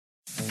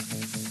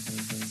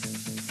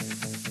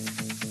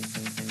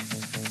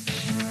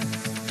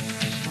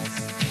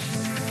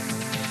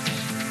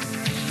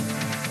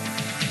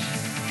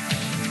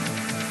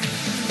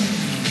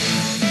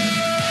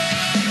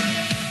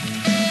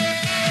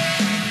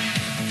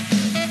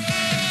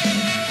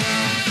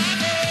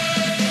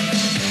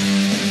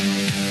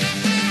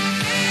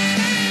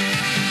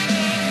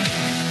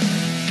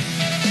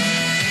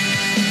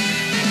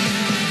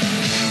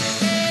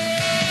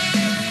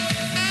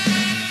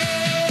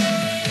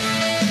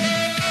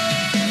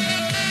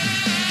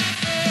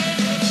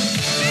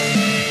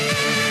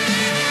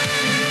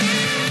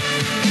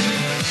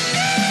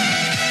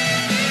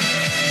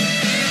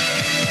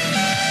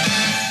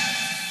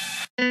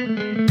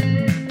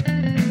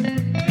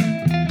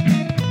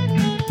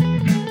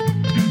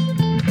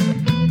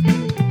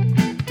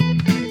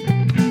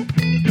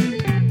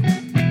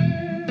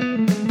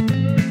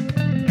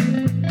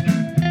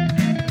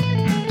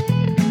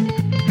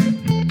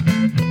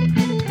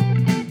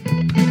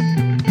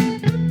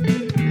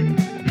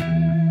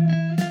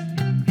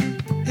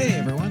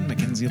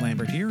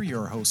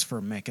your host for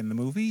Mac in the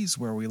Movies,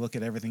 where we look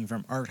at everything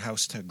from art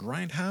house to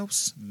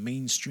grindhouse,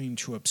 mainstream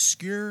to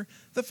obscure,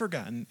 the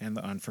forgotten and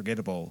the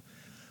unforgettable.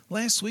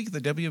 Last week, the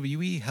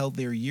WWE held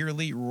their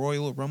yearly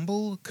Royal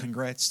Rumble.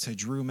 Congrats to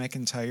Drew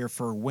McIntyre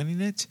for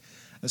winning it,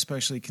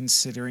 especially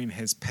considering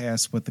his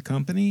past with the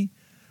company,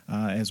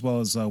 as well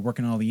as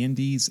working all the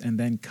indies and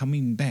then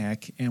coming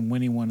back and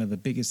winning one of the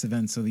biggest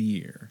events of the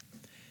year.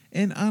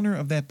 In honor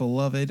of that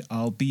beloved,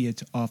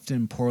 albeit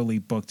often poorly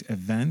booked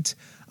event,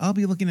 I'll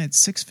be looking at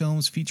 6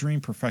 films featuring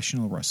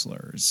professional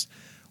wrestlers.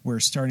 We're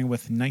starting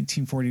with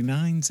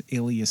 1949's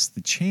Alias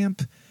the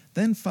Champ,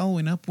 then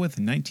following up with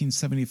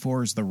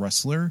 1974's The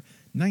Wrestler,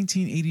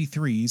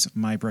 1983's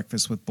My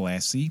Breakfast with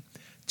Blassie,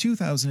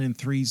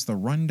 2003's The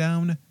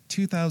Rundown,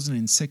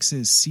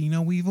 2006's See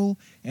No Evil,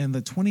 and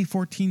the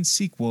 2014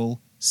 sequel,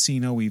 See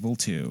No Evil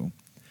 2.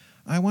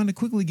 I want to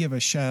quickly give a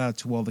shout out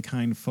to all the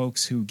kind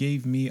folks who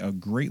gave me a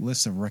great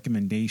list of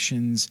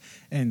recommendations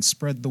and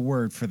spread the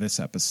word for this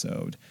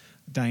episode.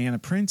 Diana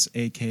Prince,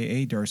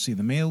 aka Darcy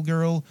the Mail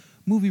Girl,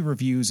 Movie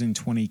Reviews in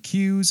 20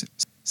 Qs,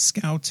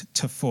 Scout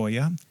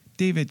Tafoya,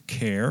 David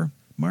Kerr,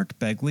 Mark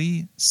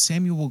Begley,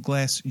 Samuel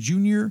Glass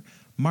Jr.,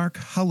 Mark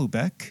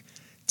Holubeck,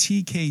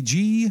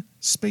 TKG,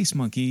 Space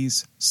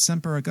Monkeys,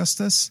 Semper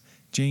Augustus,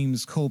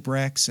 James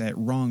Colbrax at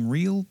Wrong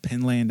Reel,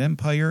 Pinland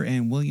Empire,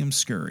 and William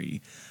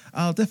Scurry.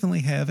 I'll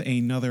definitely have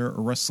another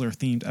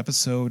wrestler-themed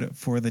episode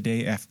for the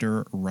day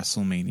after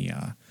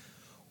WrestleMania.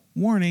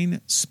 Warning,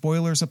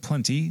 spoilers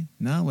aplenty.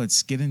 Now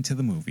let's get into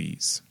the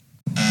movies.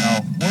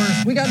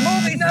 We got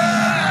movies!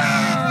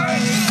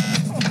 No!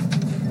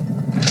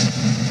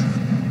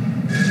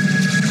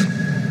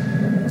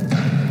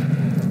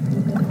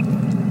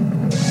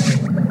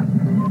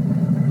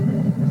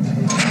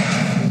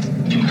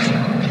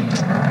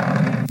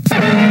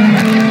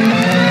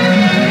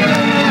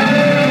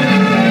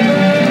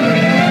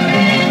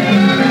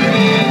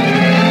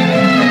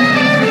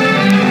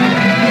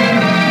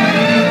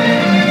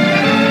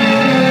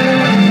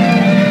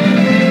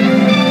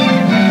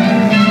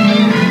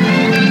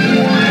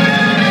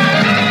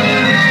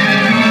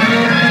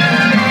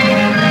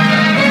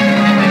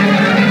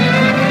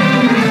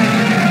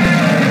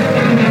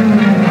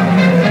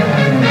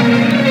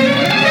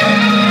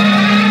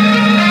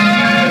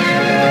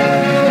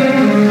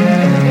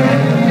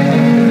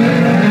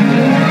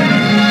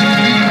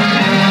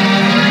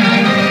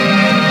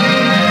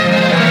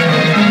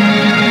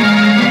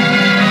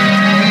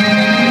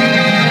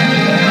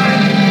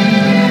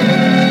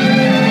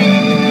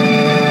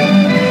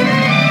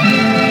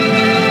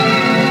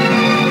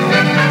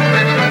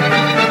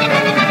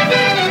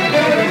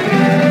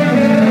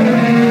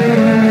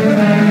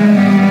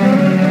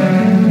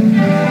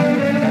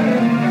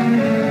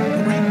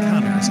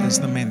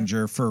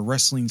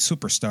 Wrestling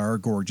superstar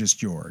Gorgeous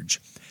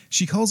George.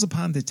 She calls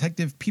upon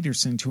Detective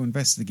Peterson to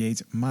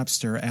investigate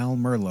mobster Al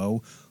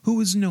Merlo, who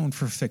is known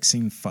for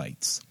fixing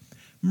fights.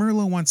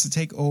 Merlo wants to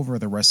take over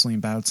the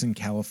wrestling bouts in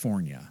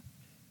California.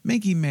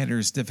 Making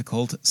matters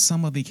difficult,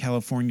 some of the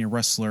California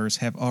wrestlers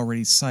have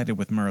already sided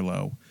with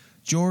Merlo.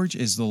 George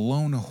is the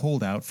lone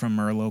holdout from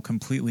Merlo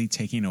completely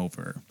taking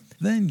over.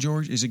 Then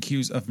George is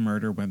accused of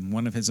murder when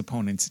one of his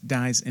opponents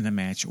dies in a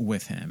match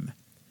with him.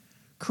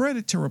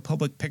 Credit to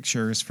Republic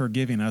Pictures for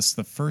giving us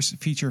the first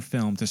feature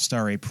film to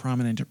star a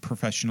prominent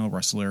professional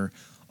wrestler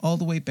all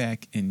the way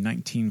back in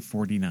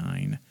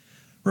 1949.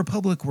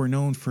 Republic were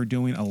known for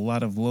doing a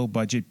lot of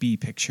low-budget B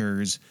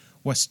pictures,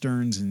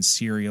 westerns, and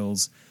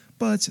serials,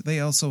 but they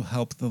also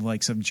helped the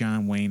likes of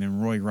John Wayne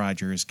and Roy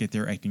Rogers get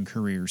their acting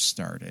careers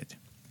started.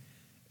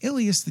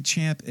 Alias the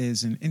Champ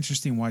is an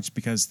interesting watch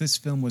because this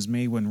film was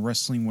made when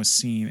wrestling was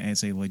seen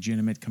as a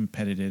legitimate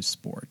competitive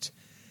sport.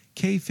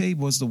 Kayfabe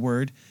was the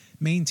word,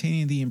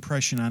 maintaining the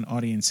impression on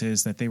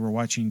audiences that they were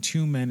watching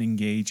two men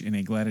engage in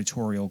a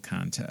gladiatorial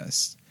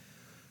contest.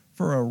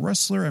 For a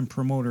wrestler and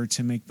promoter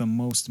to make the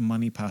most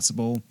money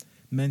possible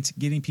meant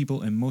getting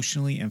people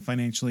emotionally and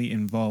financially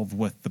involved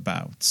with the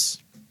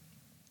bouts.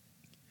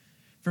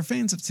 For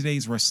fans of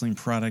today's wrestling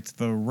product,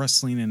 the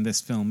wrestling in this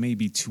film may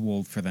be too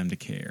old for them to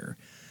care.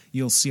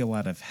 You'll see a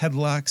lot of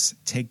headlocks,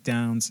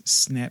 takedowns,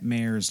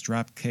 snapmares,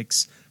 drop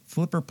kicks,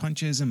 flipper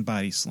punches, and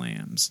body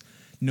slams.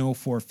 No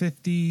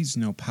 450s,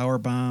 no power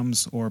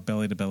bombs, or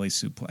belly-to-belly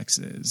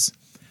suplexes.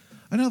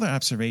 Another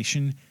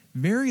observation,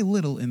 very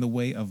little in the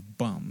way of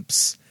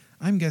bumps.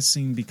 I'm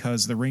guessing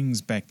because the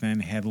rings back then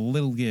had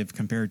little give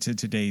compared to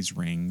today's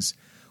rings,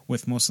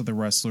 with most of the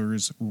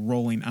wrestlers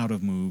rolling out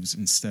of moves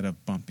instead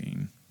of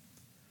bumping.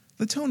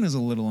 The tone is a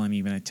little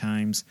uneven at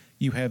times.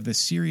 You have the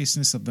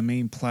seriousness of the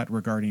main plot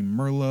regarding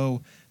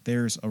Merlo,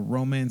 there's a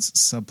romance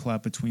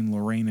subplot between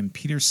Lorraine and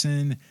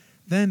Peterson.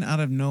 Then, out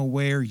of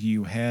nowhere,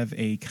 you have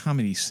a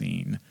comedy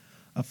scene.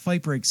 A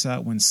fight breaks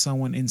out when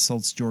someone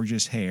insults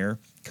George's hair,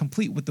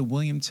 complete with the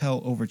William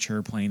Tell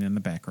overture playing in the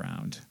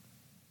background.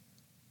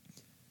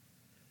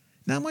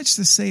 Not much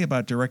to say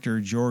about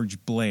director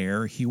George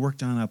Blair. He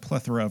worked on a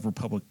plethora of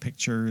Republic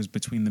pictures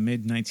between the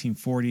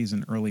mid-1940s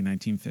and early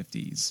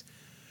 1950s.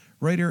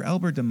 Writer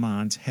Albert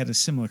DeMont had a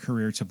similar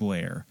career to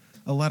Blair,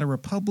 a lot of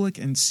Republic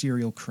and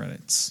serial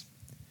credits.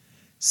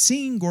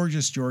 Seeing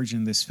Gorgeous George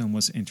in this film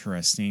was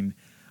interesting.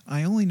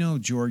 I only know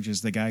George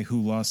as the guy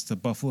who lost to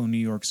Buffalo, New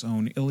York's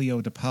own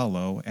Ilio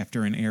DiPaolo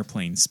after an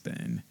airplane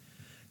spin.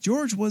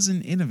 George was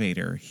an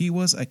innovator. He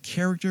was a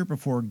character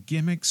before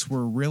gimmicks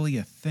were really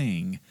a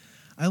thing.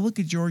 I look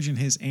at George and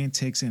his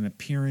antics and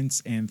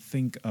appearance and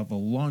think of a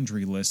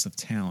laundry list of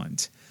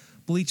talent.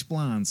 Bleach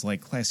blondes like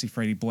Classy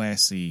Freddie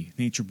Blassie,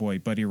 Nature Boy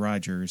Buddy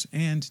Rogers,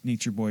 and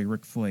Nature Boy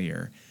Ric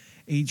Flair,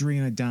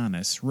 Adrian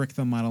Adonis, Rick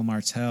the Model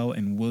Martel,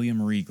 and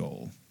William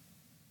Regal.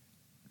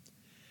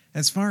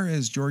 As far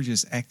as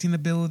George's acting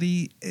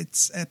ability,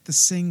 it's at the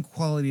same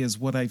quality as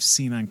what I've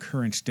seen on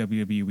current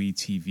WWE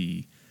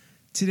TV.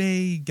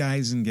 Today,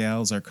 guys and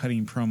gals are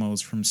cutting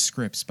promos from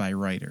scripts by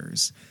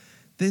writers.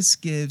 This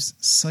gives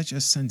such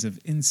a sense of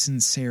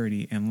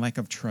insincerity and lack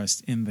of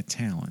trust in the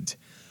talent.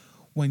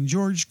 When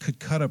George could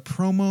cut a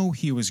promo,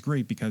 he was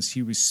great because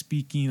he was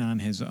speaking on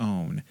his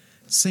own.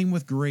 Same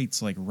with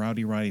greats like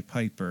Rowdy Roddy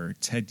Piper,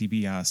 Ted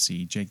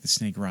DiBiase, Jake the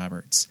Snake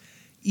Roberts.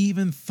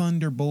 Even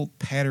Thunderbolt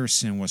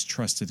Patterson was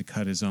trusted to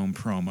cut his own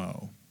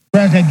promo.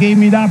 That gave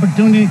me the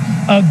opportunity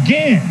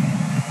again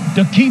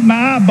to keep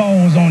my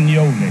eyeballs on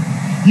Yoli.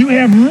 You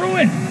have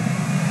ruined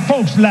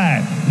folks'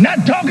 lives.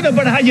 Not talking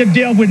about how you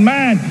dealt with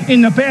mine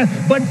in the past,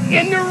 but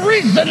in the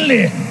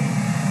recently.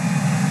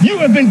 You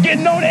have been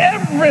getting on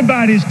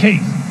everybody's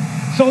case.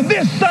 So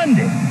this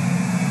Sunday,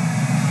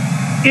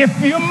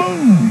 if you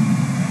move,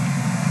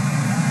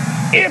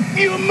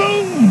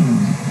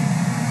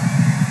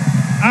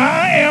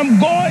 I am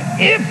going,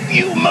 if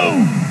you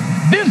move,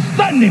 this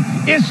Sunday,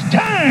 it's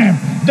time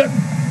to,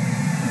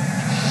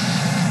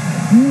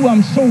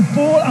 I'm so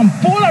full, I'm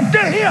full up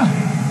to here.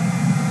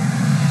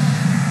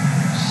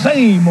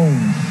 Same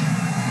old.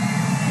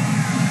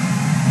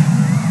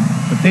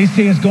 But they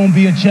say it's going to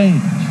be a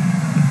change.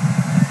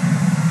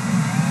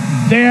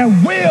 There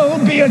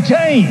will be a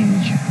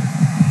change.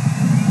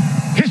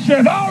 History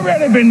has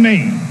already been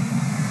made.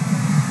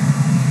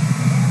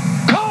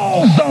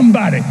 Call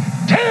somebody.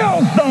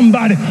 Tell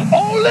somebody.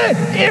 Only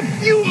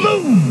if you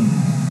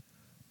move.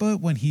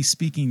 But when he's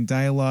speaking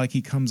dialogue,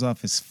 he comes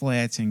off as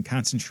flat and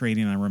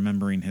concentrating on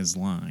remembering his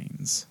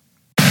lines.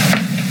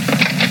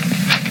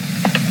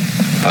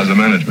 How's the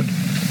management?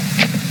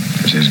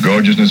 Is his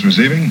gorgeousness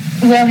receiving?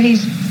 Well,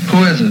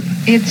 Who is it?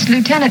 It's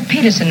Lieutenant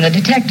Peterson, the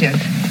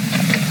detective.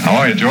 How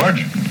are you,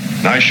 George?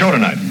 Nice show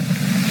tonight.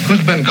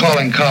 Who's been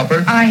calling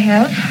Copper? I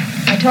have.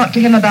 I talked to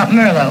him about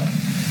Merlot.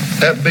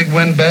 That big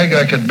windbag,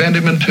 I could bend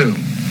him in two.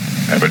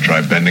 Ever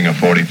try bending a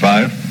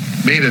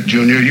 45? Beat it,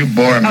 Junior. You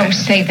bore me. Oh,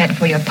 save that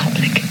for your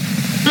public.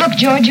 Look,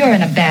 George, you're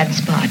in a bad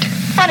spot.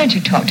 Why don't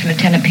you talk to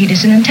Lieutenant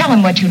Peterson and tell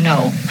him what you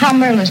know, how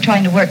Merlot's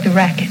trying to work the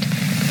racket.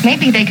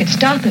 Maybe they could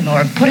stop him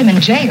or put him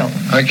in jail.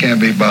 I can't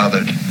be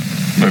bothered.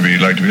 Maybe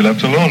you'd like to be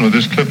left alone with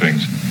his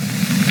clippings.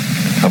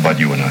 How about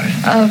you and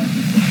I?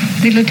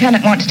 The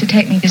lieutenant wants to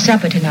take me to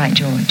supper tonight,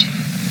 George.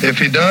 If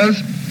he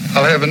does,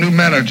 I'll have a new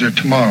manager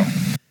tomorrow.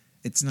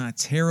 It's not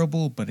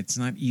terrible, but it's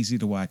not easy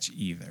to watch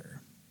either.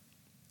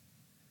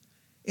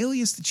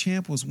 Alias the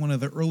Champ was one of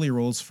the early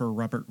roles for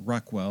Robert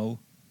Rockwell,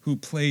 who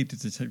played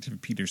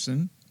Detective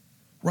Peterson.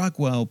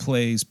 Rockwell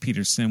plays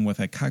Peterson with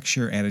a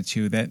cocksure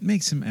attitude that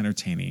makes him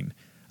entertaining.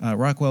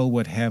 Rockwell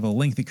would have a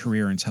lengthy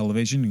career in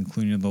television,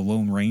 including The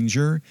Lone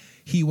Ranger.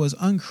 He was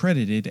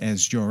uncredited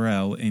as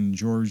Jor-El in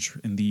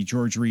the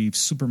George Reeves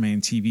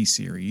Superman TV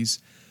series.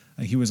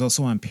 He was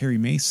also on Perry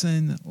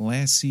Mason,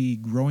 Lassie,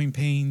 Growing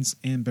Pains,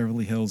 and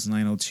Beverly Hills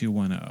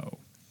 90210.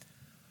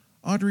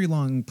 Audrey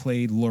Long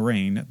played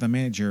Lorraine, the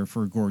manager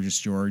for Gorgeous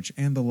George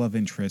and the love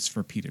interest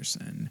for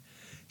Peterson.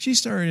 She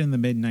started in the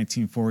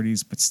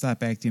mid-1940s but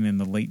stopped acting in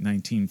the late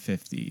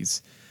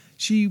 1950s.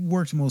 She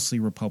worked mostly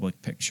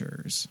Republic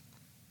Pictures.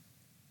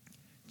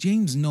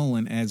 James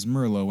Nolan as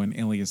Merlot in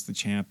Alias the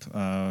Champ,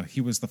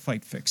 he was the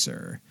fight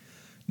fixer.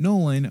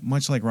 Nolan,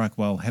 much like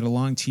Rockwell, had a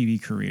long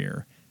TV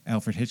career.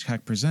 Alfred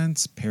Hitchcock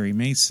Presents, Perry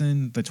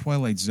Mason, The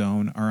Twilight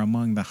Zone are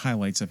among the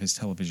highlights of his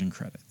television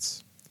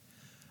credits.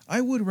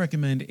 I would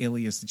recommend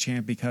Alias the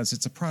Champ because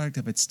it's a product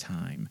of its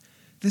time.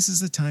 This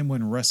is the time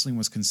when wrestling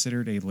was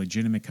considered a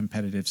legitimate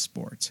competitive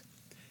sport.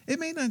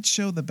 It may not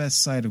show the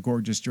best side of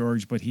Gorgeous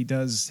George, but he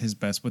does his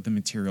best with the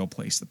material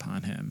placed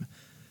upon him.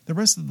 The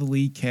rest of the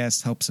lead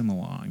cast helps him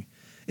along.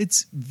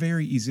 It's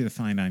very easy to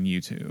find on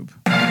YouTube.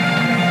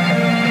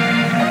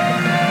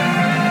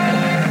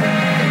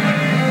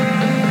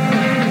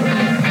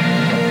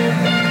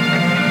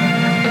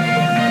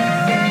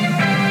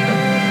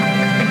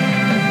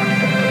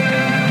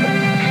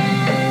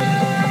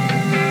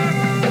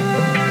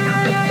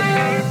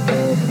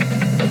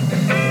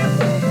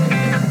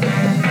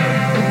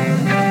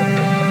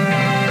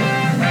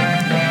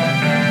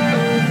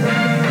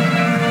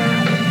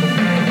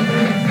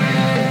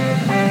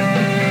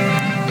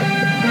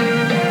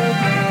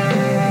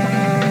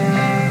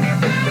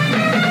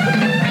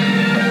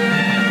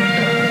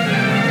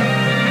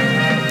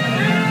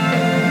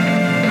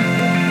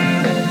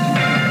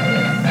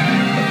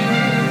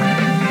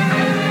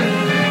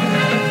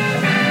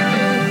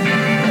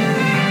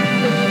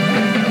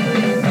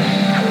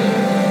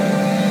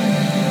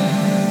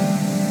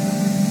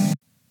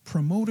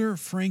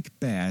 Frank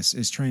Bass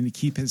is trying to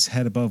keep his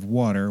head above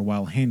water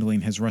while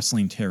handling his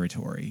wrestling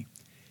territory.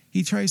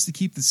 He tries to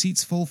keep the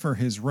seats full for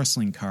his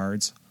wrestling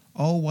cards,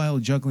 all while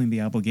juggling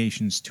the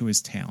obligations to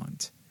his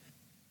talent.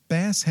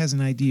 Bass has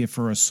an idea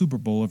for a Super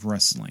Bowl of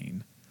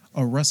wrestling,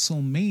 a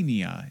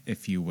WrestleMania,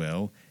 if you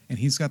will, and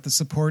he's got the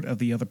support of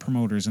the other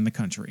promoters in the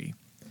country.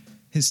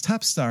 His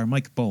top star,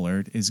 Mike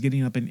Bullard, is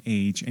getting up in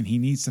age, and he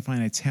needs to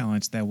find a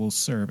talent that will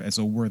serve as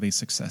a worthy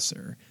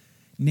successor,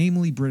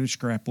 namely British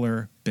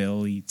grappler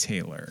Billy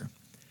Taylor.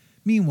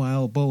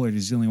 Meanwhile, Bullard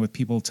is dealing with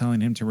people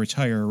telling him to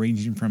retire,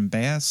 ranging from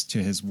Bass to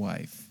his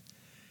wife.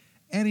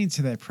 Adding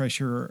to that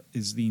pressure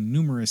is the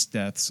numerous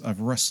deaths of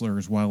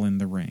wrestlers while in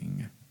the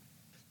ring.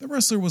 The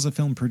Wrestler was a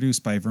film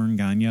produced by Vern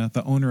Gagne,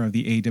 the owner of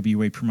the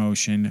AWA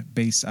promotion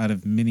based out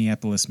of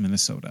Minneapolis,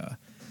 Minnesota.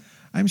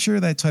 I'm sure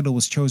that title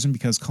was chosen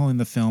because calling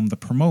the film The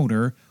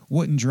Promoter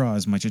wouldn't draw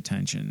as much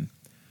attention.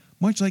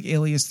 Much like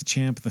Alias the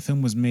Champ, the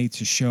film was made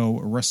to show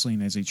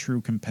wrestling as a true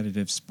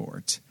competitive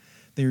sport.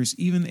 There's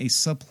even a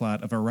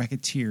subplot of a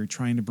racketeer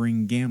trying to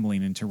bring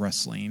gambling into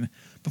wrestling,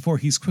 before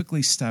he's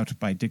quickly stopped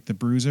by Dick the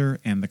Bruiser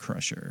and the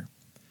Crusher.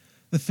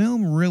 The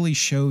film really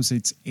shows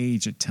its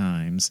age at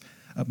times,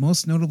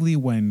 most notably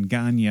when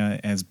Gagne,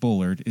 as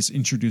Bullard, is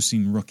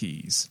introducing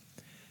rookies.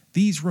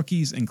 These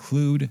rookies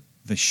include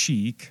The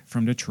Sheik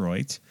from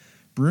Detroit,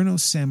 Bruno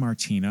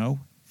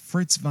Sammartino,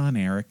 Fritz Von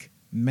Erich,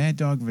 Mad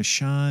Dog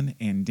Vachon,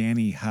 and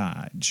Danny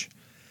Hodge.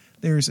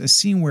 There's a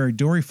scene where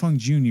Dory Funk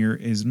Jr.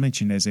 is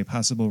mentioned as a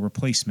possible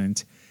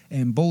replacement,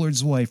 and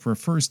Bullard's wife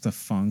refers to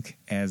Funk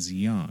as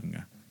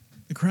young.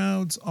 The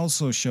crowds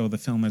also show the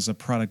film as a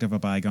product of a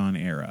bygone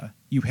era.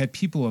 You had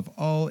people of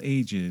all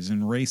ages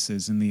and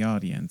races in the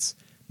audience,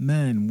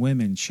 men,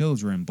 women,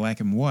 children, black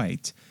and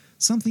white,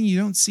 something you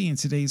don't see in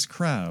today's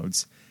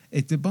crowds.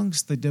 It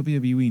debunks the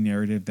WWE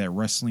narrative that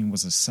wrestling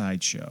was a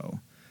sideshow.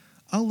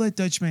 I'll let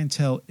Dutch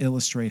Mantell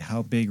illustrate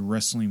how big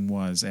wrestling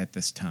was at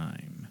this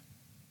time.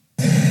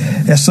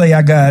 Let's say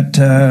I got,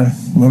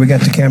 we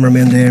got the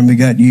cameraman there, and we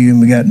got you,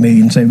 and we got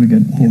me, and say we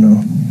got,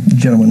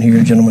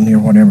 gentleman here,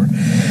 whatever.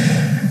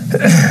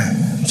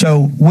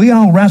 So we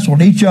all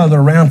wrestled each other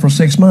around for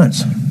 6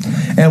 months.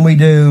 And we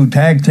do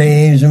tag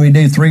teams, and we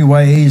do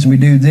three-ways, and we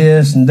do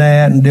this and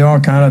that, and do all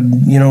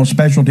kind of,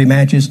 specialty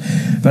matches.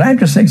 But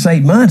after 6,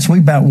 8 months, we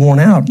about worn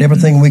out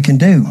everything we can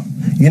do.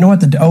 You know what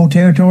the old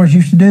territories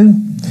used to do?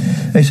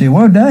 They say,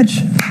 well, Dutch,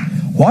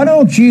 why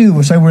don't you,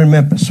 we'll say we're in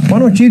Memphis, why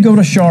don't you go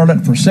to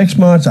Charlotte for 6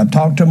 months? I've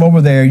talked to them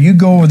over there. You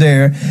go over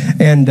there,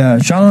 and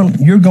Sean,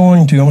 I'm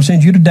going to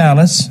send you to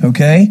Dallas,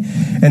 okay?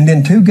 And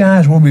then 2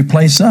 guys will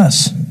replace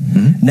us.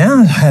 Mm-hmm.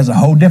 Now it has a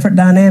whole different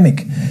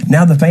dynamic.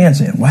 Now the fans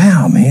say,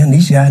 wow, man,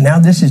 these guys, now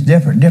this is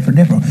different.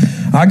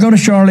 I go to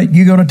Charlotte,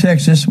 you go to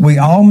Texas, we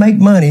all make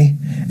money,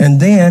 and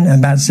then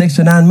about 6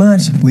 to 9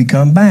 months, we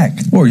come back.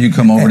 Or you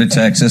come over to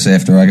Texas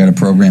after I got a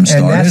program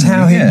started. And that's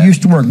how it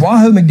used to work.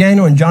 Wahoo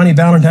McDaniel and Johnny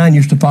Valentine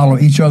used to follow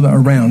each other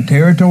around,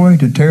 territory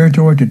to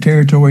territory to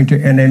territory,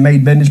 and they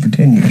made business for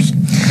 10 years.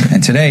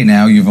 And today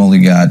now you've only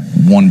got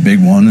one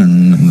big one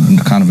and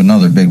kind of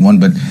another big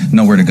one, but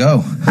nowhere to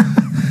go.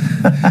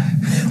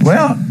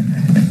 Well,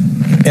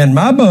 in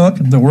my book,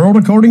 The World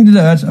According to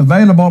Dutch,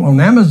 available on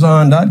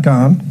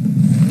Amazon.com,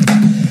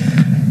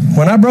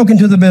 when I broke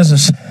into the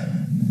business,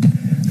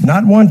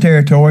 not one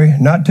territory,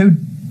 not 2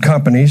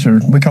 companies, or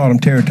we call them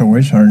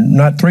territories, or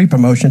not 3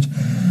 promotions,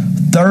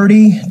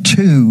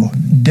 32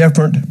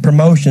 different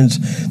promotions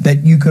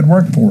that you could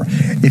work for.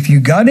 If you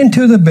got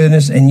into the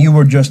business and you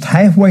were just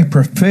halfway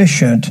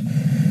proficient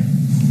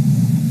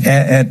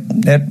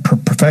at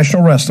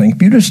professional wrestling,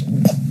 if you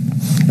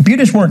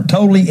just weren't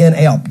totally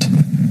inept,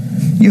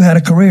 you had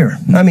a career.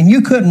 I mean,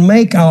 you couldn't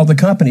make all the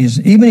companies,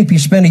 even if you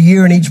spent a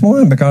year in each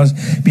one, because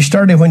if you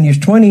started when you was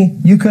 20,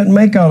 you couldn't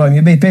make all of them.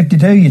 You'd be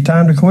 52, you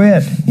time to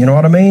quit. You know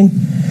what I mean?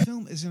 The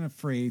film isn't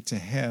afraid to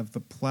have the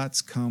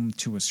plots come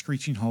to a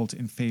screeching halt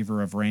in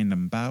favor of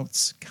random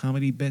bouts,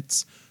 comedy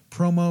bits,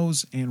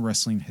 promos, and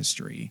wrestling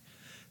history.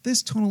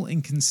 This tonal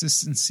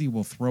inconsistency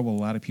will throw a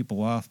lot of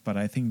people off, but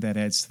I think that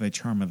adds to the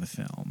charm of the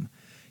film.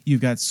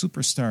 You've got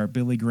superstar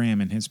Billy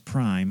Graham in his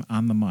prime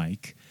on the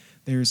mic.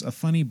 There's a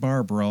funny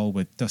bar brawl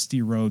with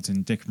Dusty Rhodes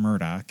and Dick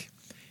Murdoch.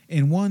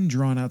 In one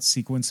drawn-out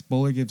sequence,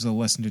 Bullard gives a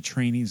lesson to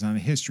trainees on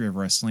the history of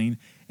wrestling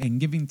and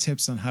giving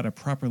tips on how to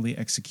properly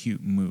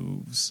execute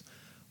moves.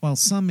 While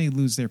some may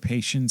lose their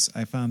patience,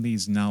 I found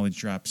these knowledge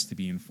drops to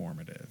be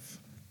informative.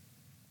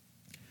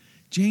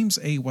 James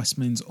A.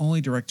 Westman's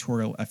only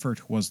directorial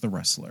effort was The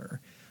Wrestler.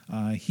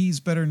 He's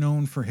better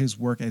known for his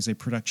work as a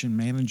production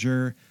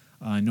manager,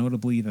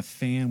 notably The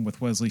Fan with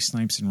Wesley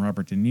Snipes and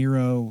Robert De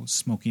Niro,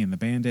 Smokey and the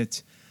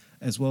Bandit,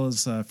 as well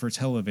as for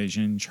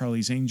television,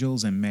 Charlie's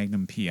Angels and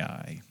Magnum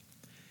P.I.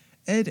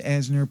 Ed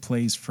Asner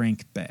plays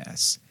Frank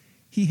Bass.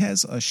 He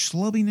has a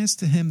schlubbiness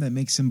to him that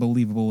makes him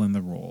believable in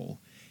the role.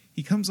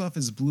 He comes off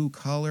as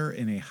blue-collar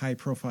in a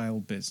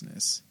high-profile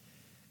business.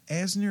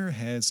 Asner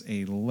has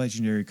a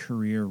legendary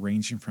career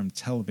ranging from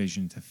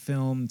television to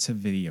film to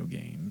video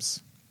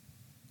games.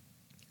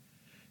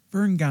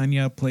 Vern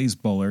Gagne plays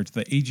Bullard,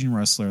 the aging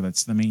wrestler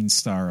that's the main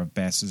star of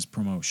Bass's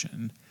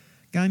promotion.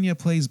 Gagne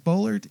plays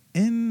Bullard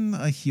in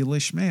a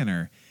heelish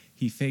manner.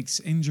 He fakes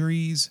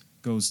injuries,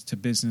 goes to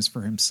business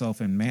for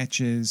himself in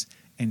matches,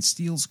 and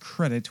steals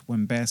credit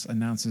when Bass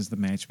announces the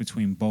match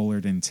between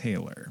Bullard and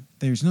Taylor.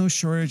 There's no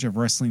shortage of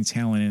wrestling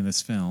talent in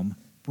this film.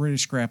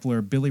 British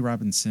grappler Billy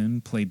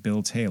Robinson played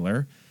Bill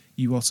Taylor.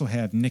 You also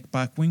have Nick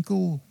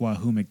Bockwinkel,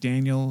 Wahoo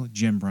McDaniel,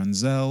 Jim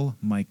Brunzell,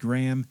 Mike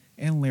Graham,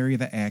 and Larry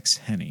the Axe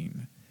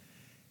Henning.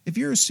 If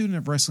you're a student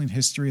of wrestling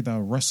history, The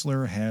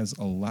Wrestler has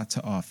a lot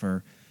to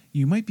offer.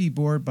 You might be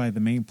bored by the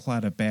main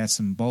plot of Bass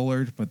and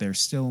Bullard, but there's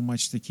still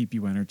much to keep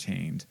you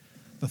entertained.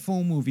 The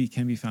full movie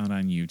can be found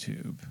on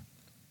YouTube.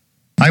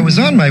 I was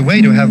on my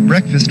way to have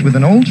breakfast with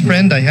an old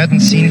friend I hadn't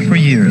seen for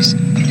years,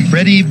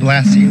 Freddie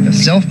Blassie, the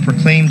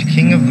self-proclaimed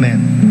king of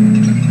men.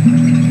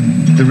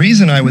 The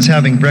reason I was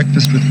having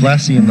breakfast with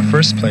Blassie in the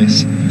first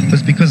place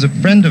was because a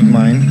friend of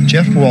mine,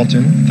 Jeff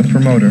Walton, the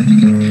promoter,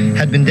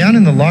 had been down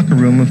in the locker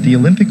room of the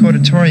Olympic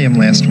Auditorium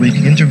last week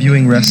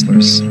interviewing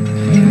wrestlers.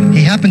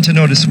 He happened to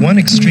notice one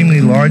extremely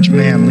large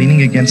man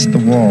leaning against the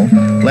wall,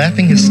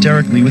 laughing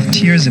hysterically with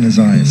tears in his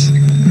eyes.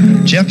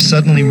 Jeff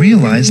suddenly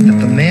realized that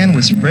the man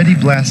was Freddie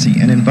Blassie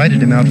and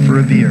invited him out for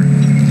a beer.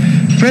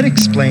 Fred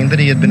explained that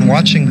he had been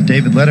watching the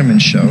David Letterman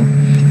show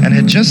and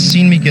had just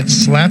seen me get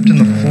slapped in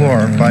the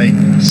floor by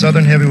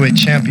Southern heavyweight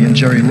champion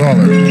Jerry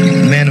Lawler,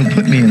 the man who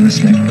put me in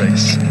this neck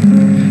brace.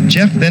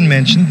 Jeff then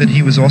mentioned that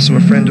he was also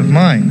a friend of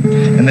mine,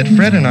 and that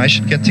Fred and I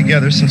should get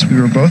together since we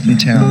were both in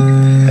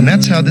town, and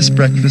that's how this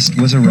breakfast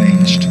was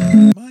arranged.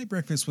 My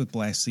Breakfast with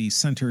Blassie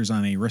centers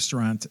on a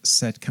restaurant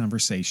set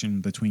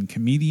conversation between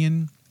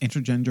comedian,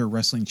 intergender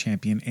wrestling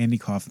champion Andy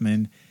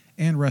Kaufman,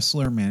 and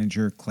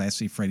wrestler-manager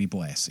Classy Freddie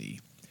Blassie.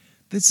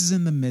 This is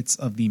in the midst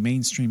of the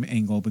mainstream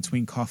angle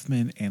between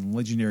Kaufman and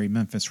legendary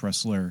Memphis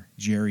wrestler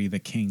Jerry the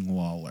King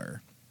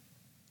Lawler.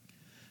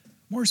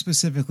 More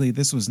specifically,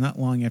 this was not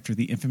long after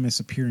the infamous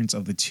appearance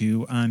of the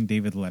two on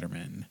David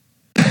Letterman.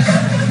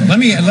 Let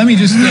me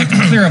just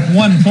clear up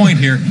one point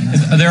here.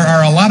 There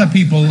are a lot of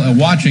people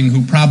watching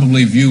who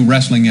probably view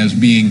wrestling as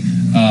being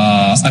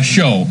a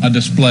show, a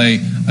display,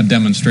 a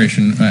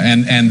demonstration,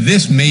 and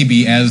this may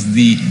be as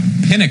the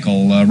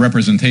pinnacle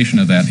representation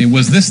of that.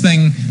 Was this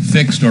thing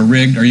fixed or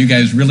rigged? Are you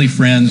guys really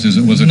friends?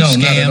 Was it a scam?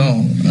 No, not at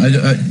all.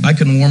 I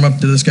couldn't warm up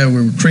to this guy.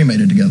 We were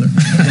cremated together.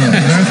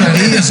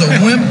 He is a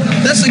wimp.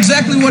 That's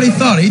exactly what he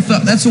thought.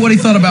 That's what he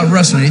thought about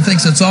wrestling. He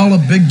thinks it's all a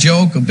big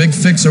joke, a big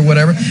fix or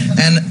whatever.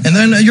 And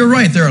then you're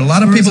right. There are a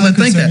lot of people that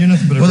think that. You're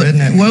nothing but a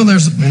redneck.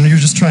 And you're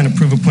just trying to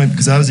prove a point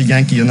because I was a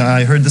Yankee and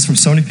I heard this from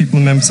so many people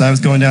in Memphis. I was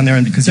going down there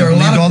and because there you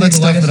believed all that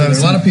stuff that I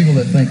was. There are a lot of people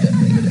that think that,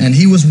 David, and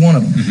he was one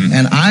of them. Mm-hmm.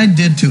 And I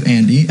did to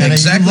Andy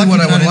exactly what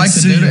I would like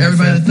to do to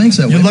everybody that thinks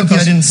that way. You're lucky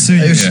I didn't sue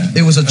you.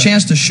 It was a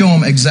chance to show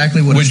him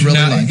exactly what it's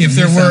really like. If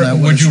there were,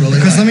 would you?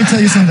 Because let me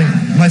tell you something.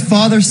 My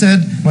father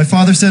said,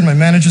 my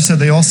manager said,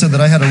 they all said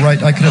that I had a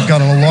right. I could have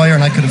gotten a lawyer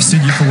and I could have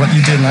sued you for what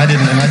you did, and I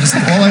didn't. And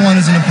all I want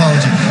is an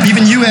apology.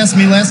 Even you asked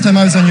me last time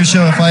I was on your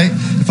show if I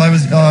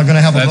was going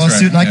to have a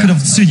lawsuit, and I could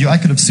have sued you. I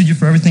could have sued you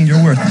for everything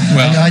you're worth.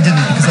 Well, and I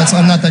didn't because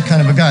I'm not that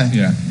kind of a guy.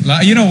 Yeah.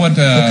 You know what?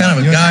 What kind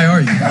of a guy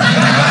are you?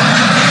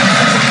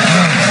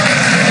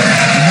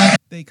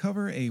 They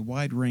cover a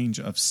wide range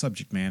of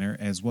subject matter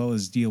as well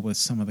as deal with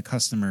some of the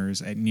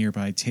customers at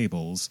nearby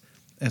tables,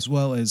 as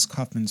well as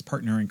Kaufman's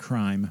partner in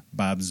crime,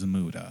 Bob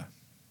Zmuda.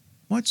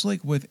 Much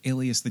like with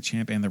Alias the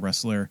Champ and the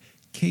Wrestler,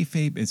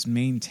 kayfabe is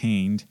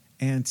maintained,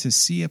 and to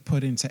see it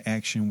put into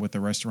action with the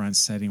restaurant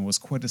setting was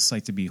quite a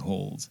sight to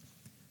behold.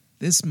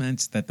 This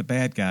meant that the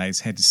bad guys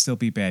had to still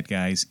be bad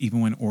guys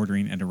even when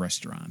ordering at a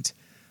restaurant.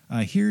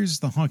 Here's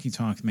the Honky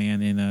Tonk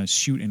Man in a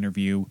shoot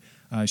interview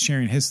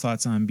sharing his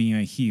thoughts on being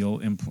a heel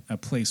in a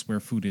place where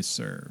food is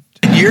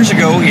served. Years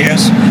ago,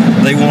 yes,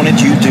 they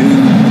wanted you to,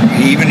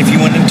 even if you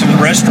went into the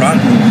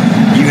restaurant,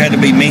 you had to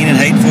be mean and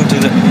hateful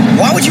to the...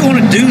 Why would you want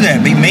to do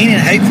that? Be mean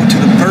and hateful to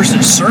the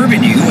person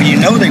serving you when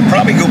you know they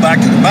probably go back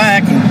to the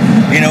back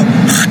and,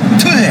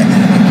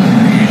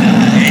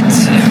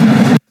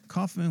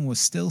 Kaufman was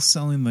still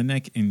selling the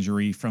neck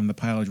injury from the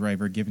pile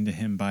driver given to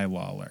him by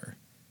Lawler.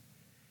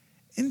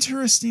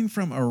 Interesting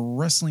from a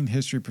wrestling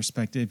history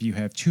perspective, you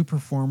have two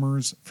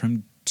performers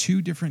from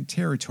two different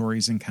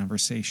territories in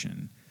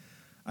conversation.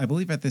 I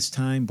believe at this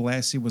time,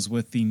 Blassie was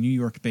with the New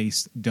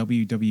York-based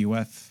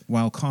WWF,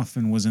 while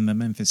Kaufman was in the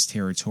Memphis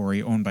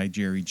territory owned by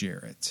Jerry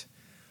Jarrett.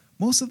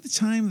 Most of the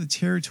time, the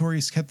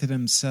territories kept to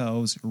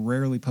themselves,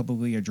 rarely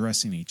publicly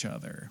addressing each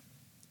other.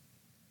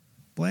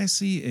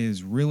 Blassie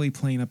is really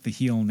playing up the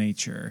heel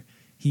nature.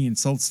 He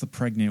insults the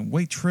pregnant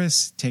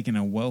waitress, taking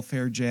a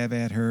welfare jab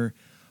at her.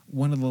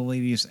 One of the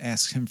ladies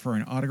asks him for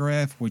an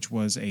autograph, which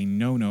was a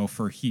no-no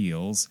for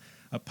heels.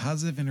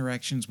 Positive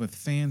interactions with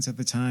fans at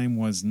the time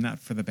was not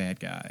for the bad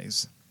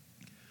guys.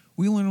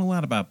 We learn a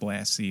lot about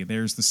Blassie.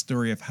 There's the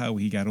story of how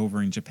he got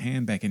over in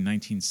Japan back in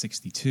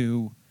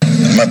 1962.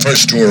 My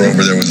first tour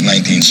over there was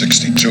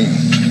 1962,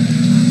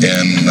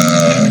 and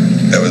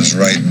that was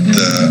right.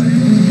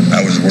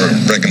 I was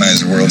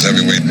recognized the world's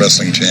heavyweight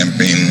wrestling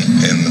champion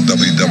in the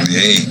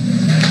WWA.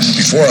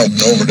 Before I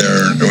went over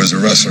there was a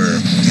wrestler,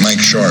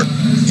 Mike Sharp.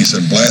 He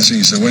said,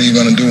 Blassie, he said, what are you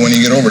going to do when you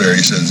get over there?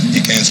 He says,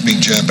 you can't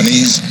speak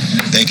Japanese.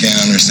 They can't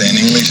understand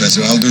English. I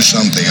said, I'll do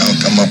something. I'll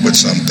come up with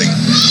something.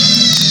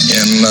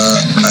 And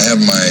I have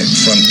my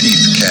front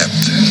teeth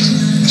capped.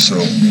 So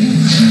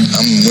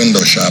I'm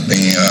window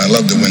shopping. I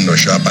love the window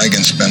shop. I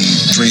can spend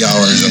 3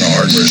 hours in a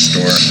hardware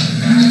store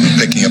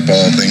picking up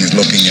all things,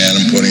 looking at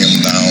them, putting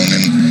them down,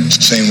 and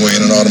same way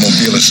in an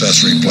automobile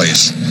accessory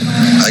place.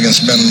 I can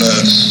spend,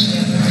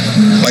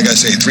 like I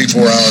say,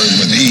 3-4 hours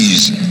with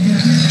ease.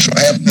 So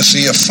I happened to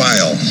see a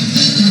file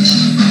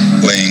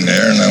laying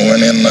there, and I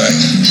went in and I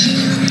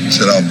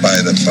said, I'll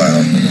buy that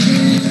file.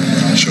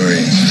 So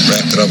he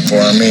wrapped it up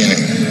for me, and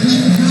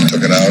he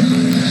took it out.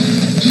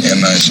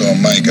 And I saw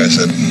Mike. I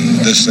said,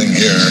 this thing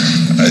here,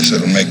 I said,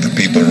 will make the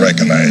people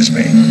recognize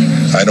me.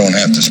 I don't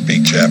have to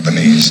speak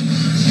Japanese.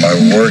 My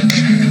work,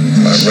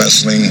 my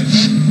wrestling,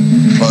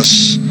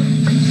 plus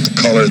the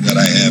color that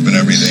I have and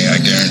everything, I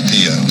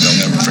guarantee you, they'll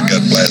never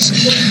forget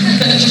Blassie.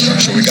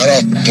 So we got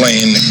off the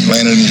plane,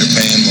 landed in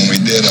Japan. When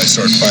we did, I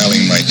started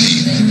filing my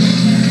teeth.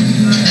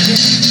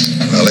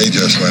 Well, they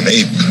just went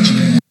ape.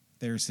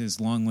 There's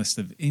his long list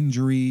of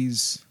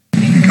injuries.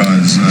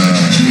 Because,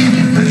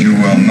 as you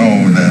well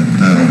know, that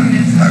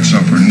I've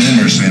suffered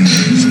numerous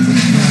injuries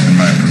in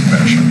my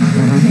profession.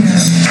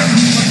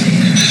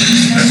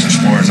 That's as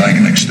far as I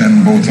can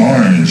extend both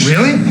arms.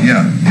 Really?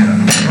 Yeah.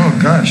 Oh,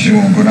 gosh. They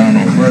won't go down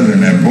no further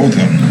than that, both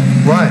of them.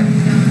 Why?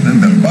 They've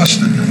been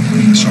busted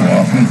so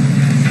often.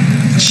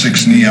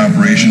 6 knee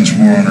operations,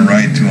 4 on the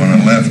right, 2 on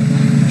the left.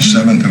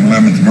 7th and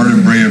 11th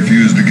vertebrae are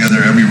fused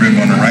together, every rib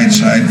on the right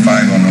side, 5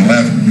 on the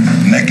left.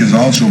 Neck has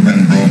also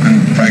been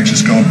broken, fractured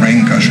skull, brain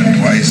concussion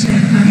twice,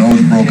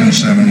 nose broken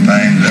 7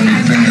 times, every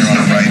finger on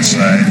the right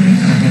side.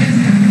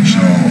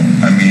 So,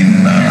 I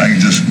mean,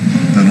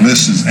 the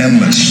list is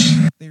endless.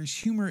 There's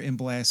humor in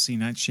Blassie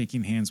not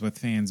shaking hands with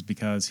fans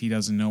because he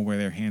doesn't know where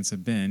their hands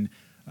have been,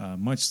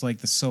 much like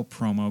the soap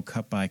promo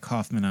cut by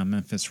Kaufman on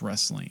Memphis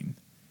Wrestling.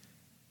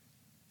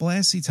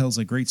 Blassie tells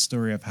a great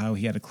story of how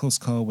he had a close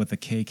call with the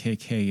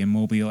KKK in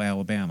Mobile,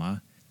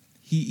 Alabama.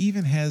 He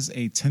even has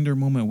a tender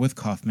moment with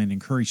Kaufman,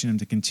 encouraging him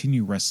to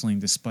continue wrestling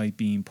despite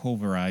being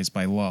pulverized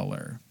by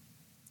Lawler.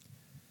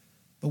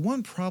 The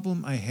one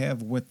problem I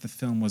have with the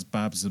film was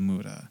Bob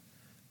Zmuda.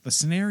 The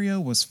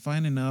scenario was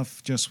fine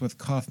enough just with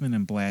Kaufman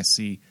and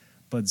Blassie,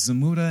 but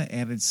Zmuda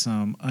added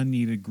some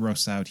unneeded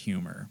gross-out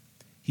humor.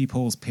 He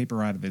pulls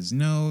paper out of his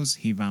nose,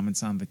 he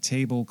vomits on the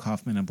table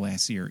Kaufman and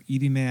Blassie are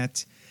eating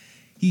at.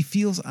 He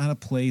feels out of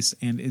place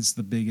and is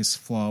the biggest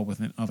flaw with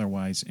an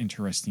otherwise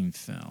interesting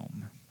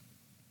film.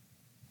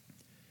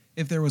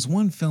 If there was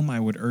one film I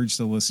would urge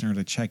the listener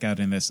to check out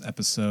in this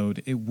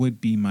episode, it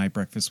would be My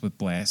Breakfast with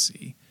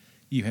Blassie.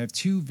 You have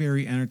 2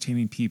 very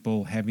entertaining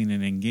people having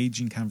an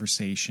engaging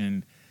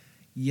conversation,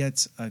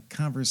 yet a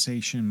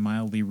conversation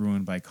mildly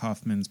ruined by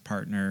Kaufman's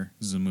partner,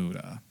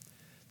 Zmuda.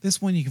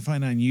 This one you can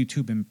find on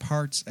YouTube in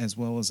parts, as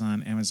well as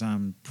on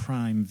Amazon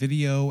Prime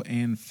Video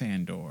and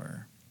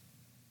Fandor.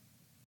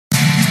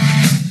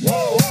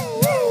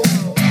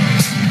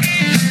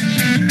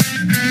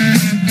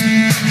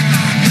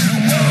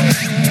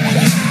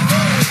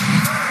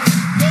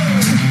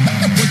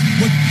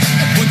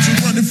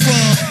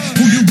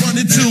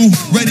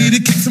 Ready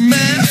to kick some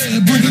ass?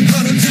 Bring a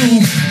gun or 2. Get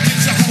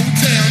your whole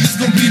town. This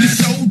gon' be the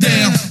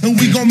showdown. And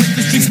we gon' make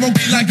the street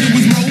smoky like it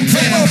was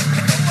Motown.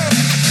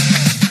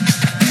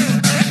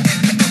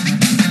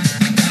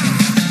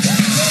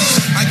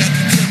 I got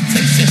the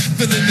temptation,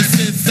 feeling the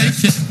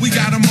sensation. We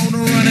got them on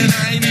the run and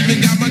I ain't even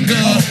got my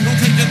gun. Don't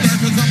take it there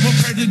cause I'm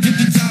prepared to get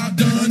the job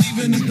done.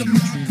 Even if the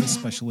retrieval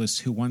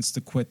specialist who wants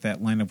to quit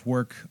that line of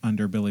work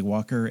under Billy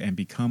Walker and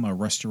become a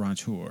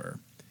restaurateur.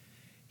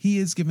 He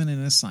is given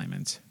an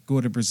assignment: go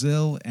to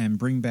Brazil and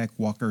bring back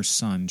Walker's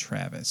son,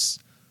 Travis.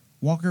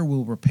 Walker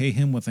will repay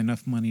him with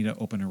enough money to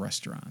open a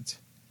restaurant.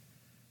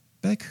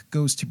 Beck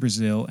goes to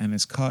Brazil and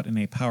is caught in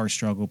a power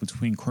struggle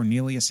between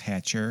Cornelius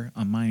Hatcher,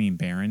 a mining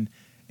baron,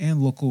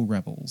 and local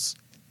rebels.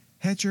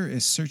 Hatcher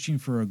is searching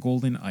for a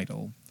golden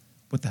idol.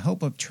 With the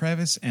help of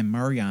Travis and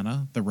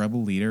Mariana, the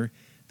rebel leader,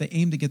 they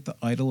aim to get the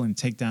idol and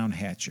take down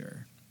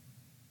Hatcher.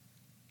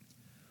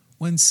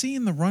 When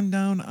seeing the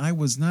rundown, I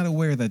was not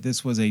aware that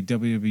this was a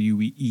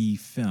WWE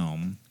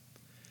film.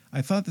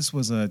 I thought this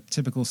was a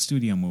typical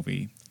studio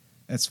movie.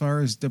 As far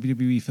as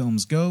WWE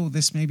films go,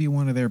 this may be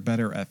one of their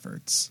better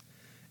efforts.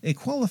 It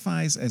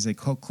qualifies as a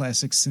cult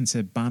classic since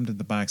it bombed at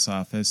the box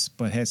office,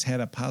 but has had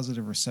a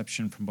positive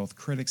reception from both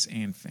critics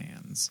and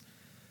fans.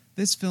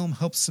 This film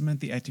helped cement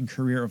the acting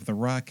career of The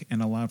Rock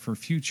and allowed for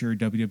future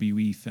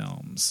WWE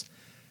films,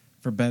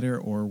 for better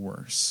or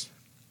worse.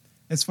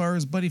 As far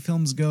as buddy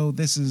films go,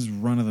 this is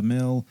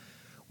run-of-the-mill.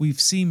 We've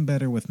seen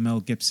better with Mel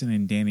Gibson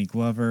and Danny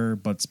Glover,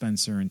 Bud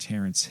Spencer and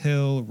Terrence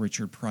Hill,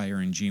 Richard Pryor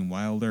and Gene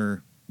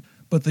Wilder.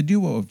 But the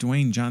duo of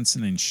Dwayne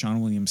Johnson and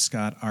Seann William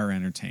Scott are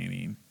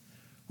entertaining.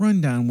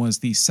 Rundown was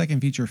the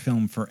second feature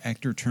film for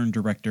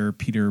actor-turned-director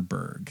Peter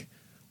Berg.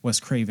 Wes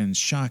Craven's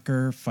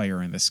Shocker,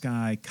 Fire in the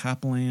Sky,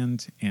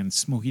 Copland, and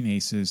Smoking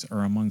Aces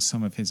are among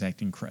some of his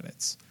acting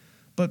credits.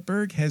 But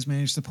Berg has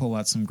managed to pull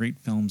out some great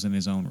films in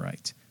his own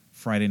right.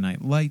 Friday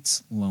Night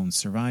Lights, Lone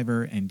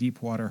Survivor, and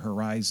Deepwater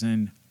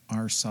Horizon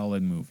are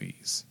solid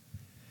movies.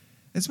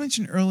 As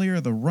mentioned earlier,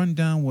 The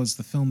Rundown was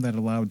the film that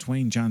allowed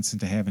Dwayne Johnson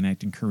to have an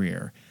acting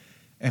career.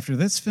 After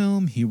this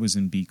film, he was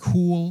in Be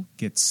Cool,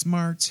 Get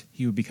Smart,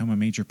 he would become a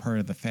major part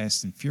of the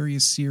Fast and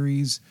Furious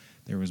series,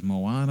 there was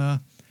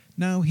Moana.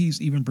 Now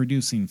he's even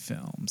producing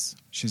films.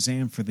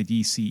 Shazam for the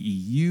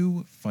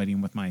DCEU,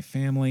 Fighting with My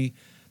Family,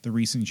 the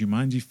recent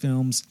Jumanji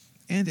films,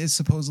 and is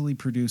supposedly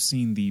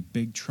producing the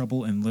Big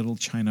Trouble in Little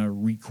China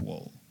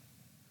requel.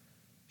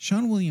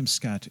 Seann William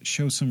Scott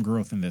shows some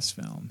growth in this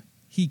film.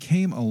 He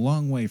came a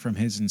long way from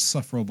his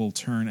insufferable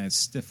turn as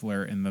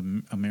Stifler in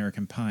the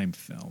American Pie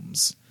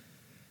films.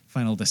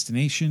 Final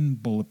Destination,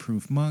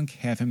 Bulletproof Monk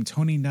have him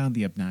toning down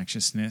the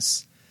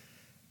obnoxiousness.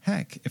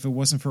 Heck, if it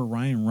wasn't for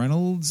Ryan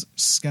Reynolds,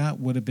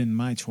 Scott would have been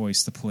my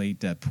choice to play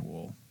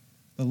Deadpool.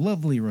 The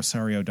lovely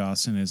Rosario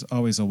Dawson is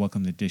always a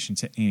welcome addition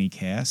to any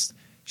cast.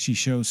 She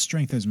shows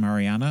strength as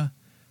Mariana.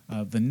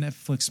 The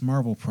Netflix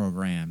Marvel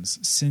programs,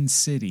 Sin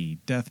City,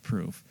 Death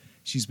Proof.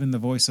 She's been the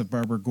voice of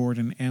Barbara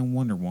Gordon and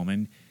Wonder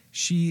Woman.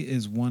 She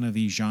is one of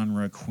the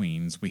genre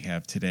queens we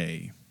have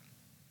today.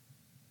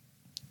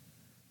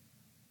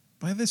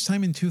 By this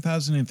time in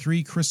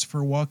 2003, Christopher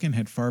Walken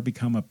had far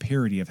become a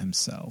parody of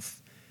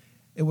himself.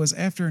 It was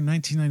after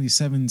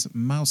 1997's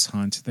Mouse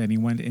Hunt that he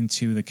went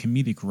into the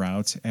comedic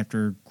route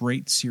after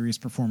great serious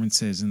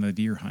performances in The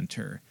Deer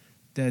Hunter,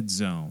 Dead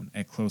Zone,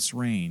 At Close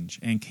Range,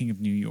 and King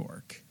of New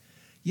York.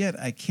 Yet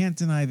I can't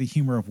deny the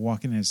humor of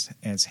Walken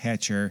as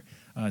Hatcher,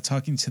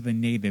 talking to the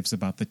natives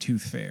about the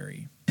Tooth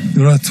Fairy.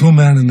 There are two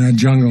men in that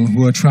jungle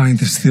who are trying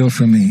to steal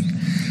from me.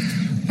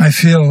 I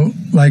feel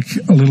like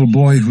a little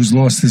boy who's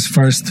lost his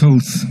first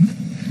tooth,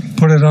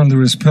 put it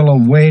under his pillow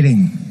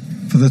waiting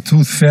for the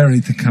Tooth Fairy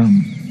to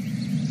come.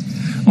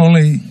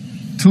 Only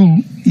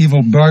two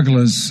evil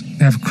burglars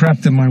have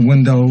crept in my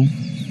window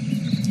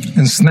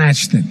and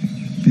snatched it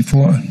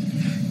before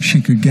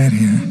she could get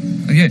here.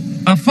 Okay.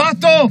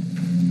 Afato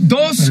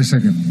dos... Wait a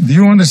second. Do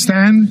you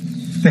understand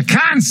the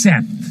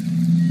concept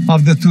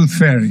of the Tooth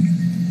Fairy?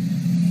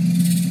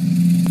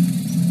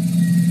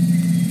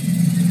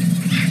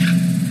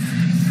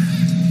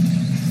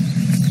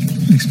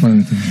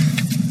 Explain it to me.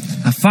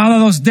 Afala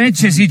dos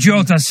dentes,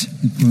 idiotas.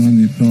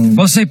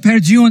 Você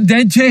perdeu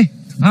dente?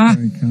 Ah?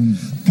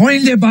 Põe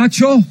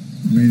debaixo.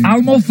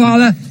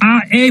 Almofada.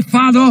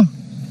 Fado.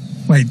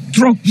 Wait,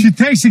 she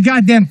takes the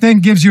goddamn thing,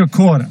 gives you a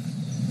quarter.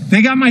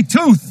 They got my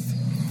tooth.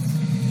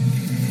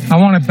 I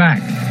want it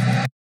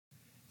back.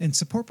 In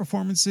support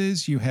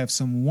performances, you have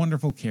some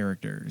wonderful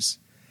characters.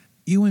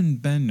 Ewan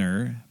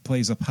Benner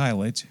plays a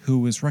pilot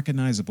who is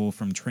recognizable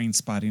from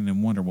Trainspotting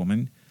and Wonder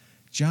Woman.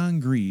 John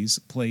Grease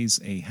plays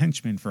a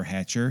henchman for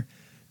Hatcher.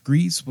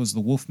 Grease was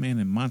the Wolfman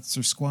in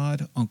Monster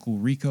Squad, Uncle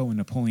Rico in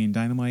Napoleon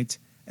Dynamite,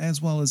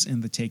 as well as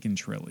in the Taken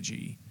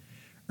trilogy.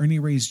 Ernie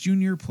Reyes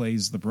Jr.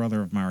 plays the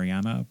brother of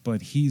Mariana,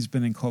 but he's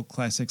been in cult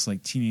classics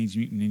like Teenage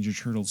Mutant Ninja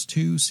Turtles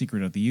 2,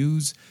 Secret of the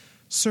Ooze,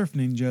 Surf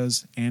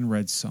Ninjas, and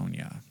Red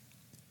Sonja.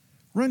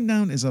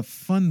 Rundown is a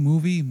fun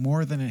movie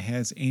more than it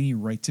has any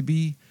right to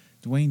be.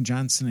 Dwayne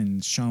Johnson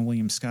and Seann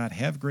William Scott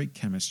have great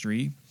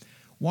chemistry.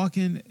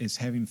 Walken is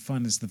having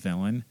fun as the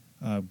villain.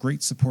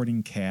 Great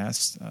supporting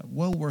cast.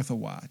 Well worth a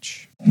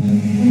watch.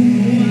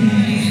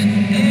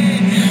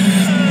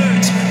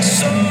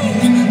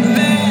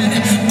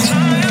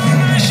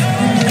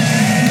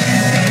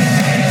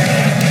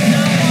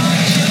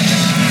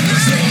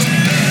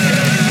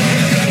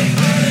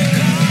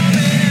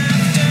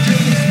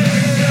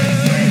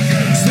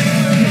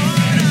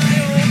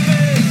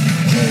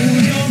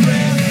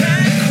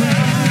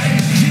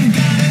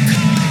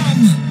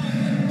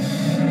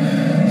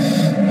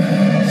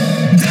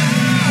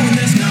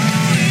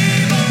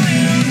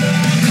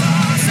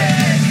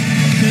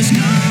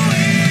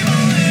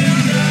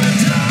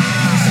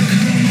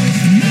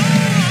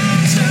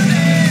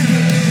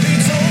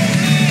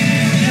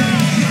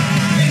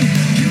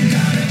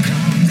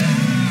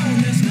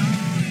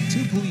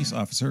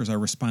 Officers are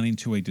responding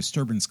to a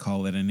disturbance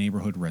call at a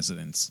neighborhood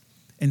residence.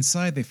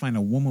 Inside, they find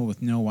a woman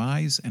with no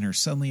eyes and are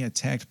suddenly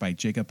attacked by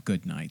Jacob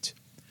Goodnight.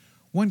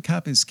 One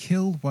cop is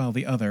killed while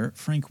the other,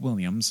 Frank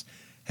Williams,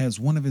 has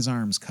one of his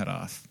arms cut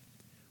off.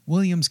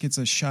 Williams gets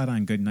a shot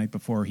on Goodnight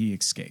before he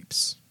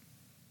escapes.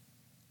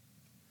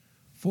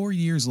 4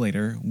 years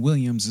later,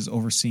 Williams is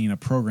overseeing a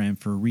program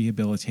for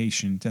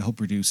rehabilitation to help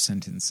reduce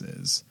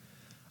sentences.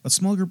 A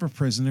small group of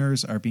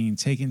prisoners are being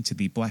taken to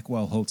the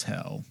Blackwell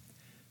Hotel.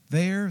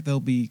 There, they'll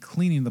be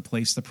cleaning the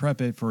place to prep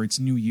it for its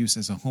new use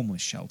as a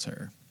homeless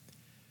shelter.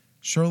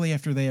 Shortly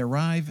after they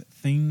arrive,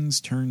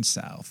 things turn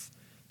south.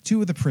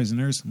 Two of the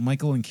prisoners,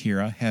 Michael and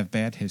Kira, have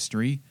bad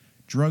history.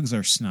 Drugs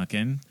are snuck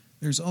in.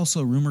 There's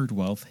also rumored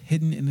wealth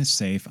hidden in a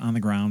safe on the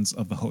grounds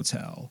of the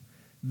hotel.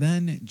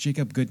 Then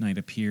Jacob Goodnight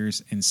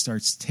appears and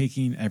starts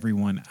taking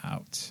everyone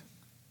out.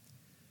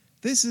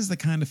 This is the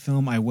kind of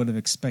film I would have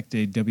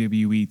expected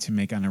WWE to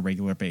make on a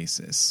regular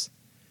basis.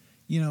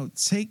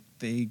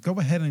 They go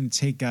ahead and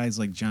take guys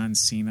like John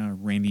Cena,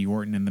 Randy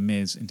Orton, and The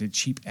Miz into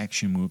cheap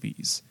action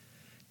movies.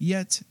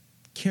 Yet,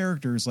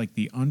 characters like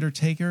The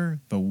Undertaker,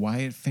 The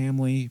Wyatt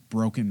Family,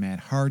 Broken Matt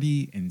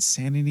Hardy,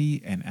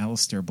 Insanity, and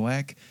Aleister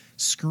Black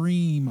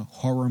scream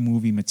horror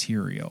movie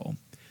material.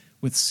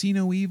 With See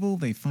No Evil,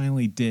 they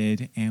finally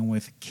did, and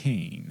with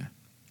Kane.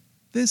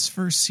 This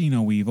first See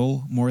No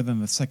Evil, more than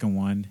the second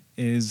one,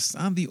 is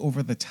on the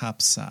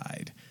over-the-top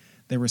side.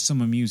 There were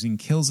some amusing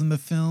kills in the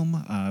film.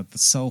 The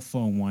cell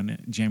phone one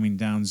jamming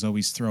down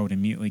Zoe's throat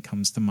immediately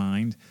comes to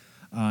mind.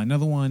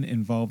 Another one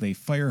involved a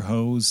fire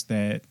hose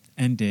that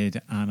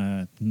ended on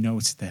a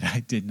note that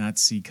I did not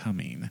see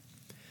coming.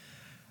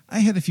 I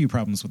had a few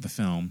problems with the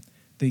film.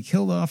 They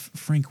killed off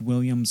Frank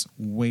Williams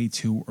way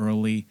too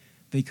early.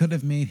 They could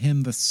have made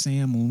him the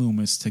Sam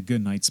Loomis to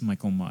Goodnight's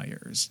Michael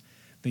Myers.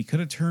 They could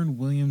have turned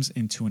Williams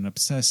into an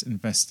obsessed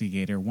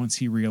investigator once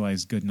he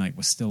realized Goodnight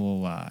was still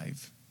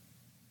alive.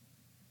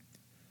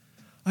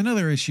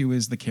 Another issue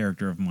is the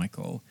character of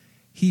Michael.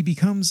 He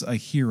becomes a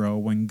hero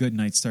when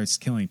Goodnight starts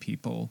killing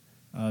people.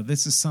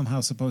 This is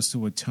somehow supposed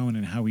to atone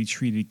in how he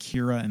treated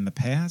Kira in the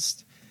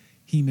past.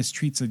 He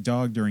mistreats a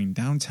dog during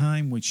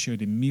downtime, which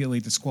should immediately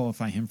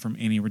disqualify him from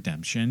any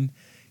redemption.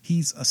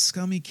 He's a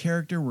scummy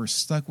character we're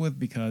stuck with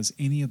because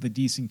any of the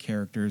decent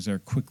characters are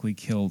quickly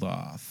killed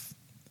off.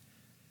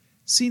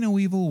 See No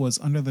Evil was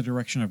under the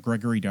direction of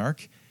Gregory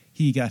Dark.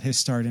 He got his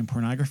start in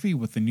pornography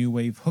with the New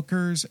Wave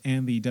Hookers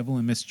and the Devil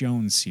and Miss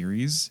Jones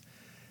series.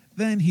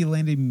 Then he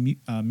landed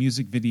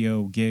music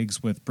video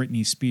gigs with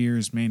Britney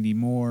Spears, Mandy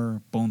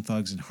Moore, Bone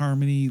Thugs and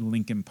Harmony,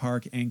 Linkin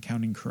Park, and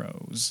Counting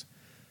Crows.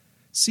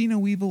 See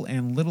No Evil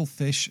and Little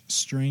Fish,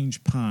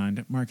 Strange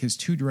Pond mark his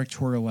two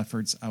directorial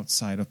efforts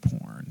outside of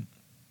porn.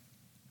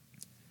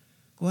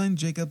 Glenn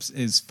Jacobs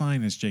is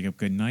fine as Jacob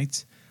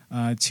Goodnight.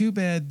 Too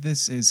bad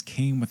this is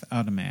Kane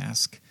without a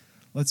mask.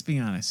 Let's be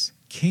honest,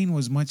 Kane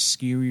was much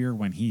scarier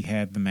when he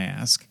had the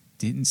mask,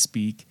 didn't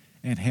speak,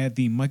 and had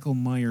the Michael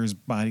Myers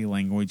body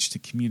language to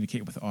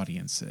communicate with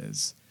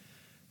audiences.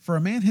 For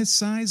a man his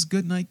size,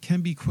 Goodnight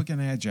can be quick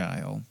and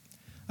agile.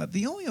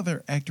 The only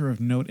other actor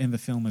of note in the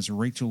film is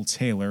Rachel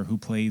Taylor, who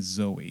plays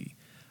Zoe.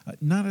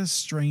 Not a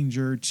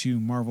stranger to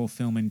Marvel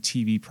film and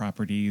TV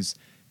properties,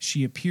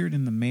 she appeared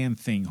in the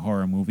Man-Thing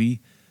horror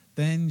movie.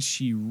 Then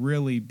she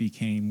really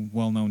became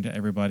well-known to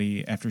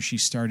everybody after she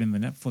starred in the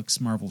Netflix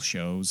Marvel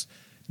shows,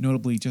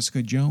 notably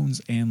Jessica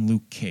Jones and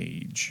Luke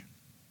Cage.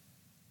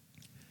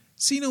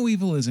 See No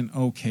Evil is an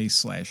okay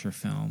slasher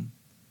film.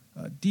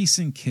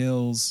 Decent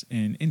kills,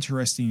 an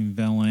interesting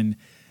villain,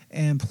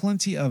 and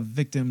plenty of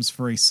victims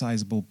for a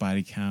sizable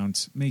body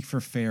count make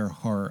for fair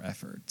horror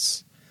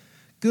efforts.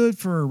 Good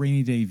for a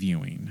rainy day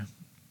viewing.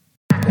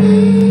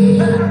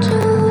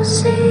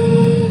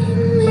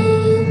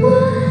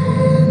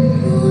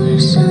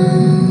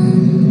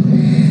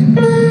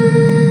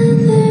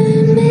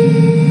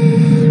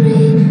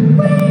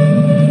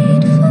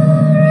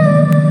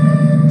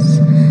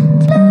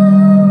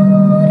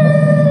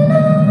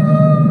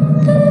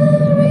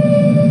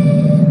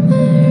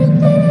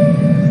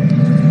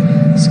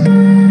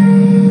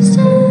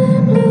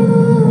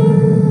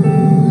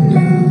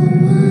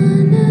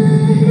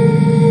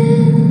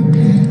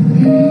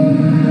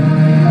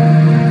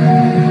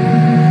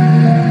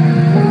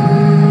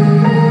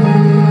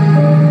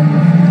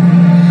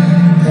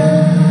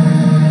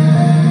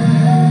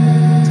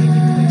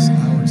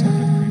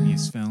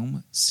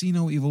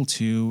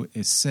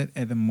 Is set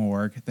at a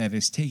morgue that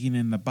is taking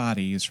in the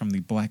bodies from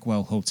the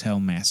Blackwell Hotel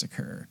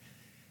massacre.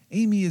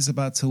 Amy is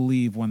about to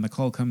leave when the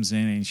call comes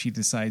in and she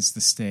decides to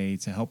stay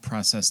to help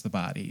process the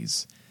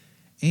bodies.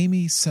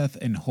 Amy, Seth,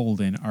 and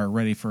Holden are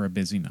ready for a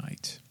busy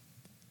night.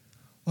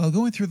 While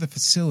going through the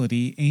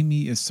facility,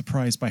 Amy is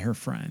surprised by her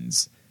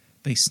friends.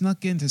 They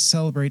snuck in to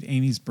celebrate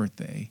Amy's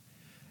birthday.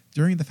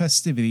 During the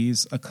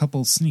festivities, a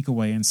couple sneak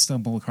away and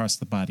stumble across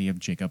the body of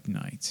Jacob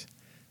Knight.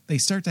 They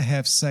start to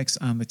have sex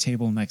on the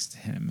table next to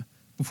him.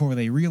 Before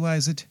they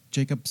realize it,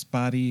 Jacob's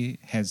body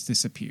has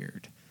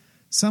disappeared.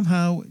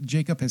 Somehow,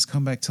 Jacob has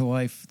come back to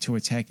life to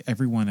attack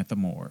everyone at the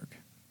morgue.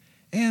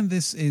 And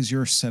this is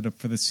your setup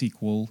for the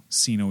sequel,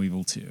 See No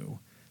Evil 2.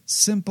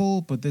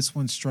 Simple, but this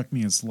one struck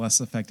me as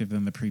less effective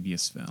than the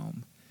previous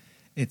film.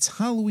 It's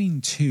Halloween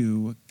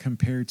 2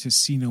 compared to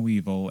See No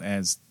Evil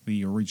as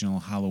the original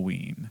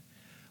Halloween.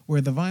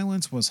 Where the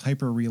violence was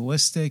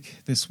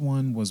hyper-realistic, this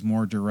one was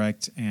more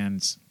direct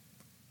and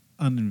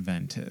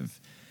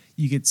uninventive.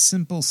 You get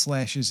simple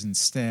slashes and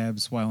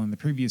stabs, while in the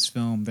previous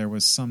film there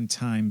was some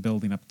time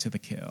building up to the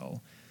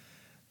kill.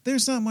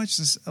 There's not much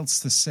else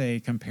to say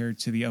compared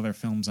to the other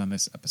films on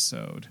this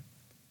episode.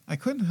 I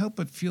couldn't help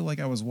but feel like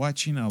I was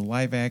watching a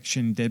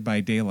live-action Dead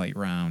by Daylight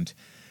round.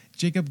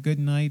 Jacob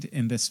Goodnight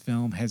in this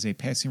film has a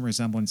passing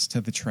resemblance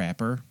to the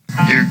Trapper.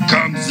 Here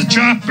comes the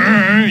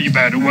Trapper, you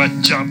better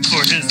watch out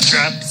for his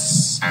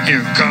traps.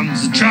 Here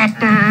comes the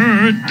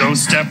Trapper, don't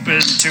step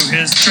into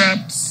his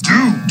traps.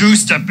 Do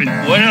step in.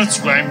 What else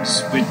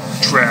rhymes with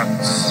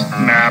traps?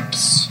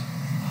 Maps,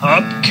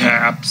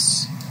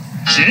 hubcaps,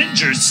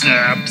 ginger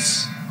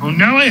snaps. Oh,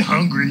 now I'm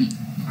hungry.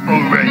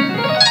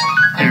 Alright,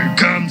 here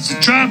comes comes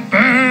the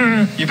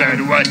trapper. You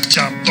better watch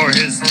out for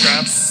his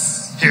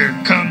traps. Here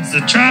comes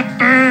the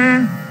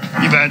trapper.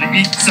 You better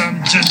eat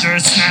some ginger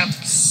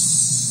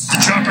snaps. The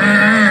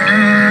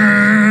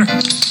trapper.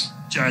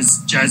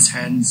 Jazz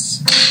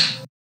hands.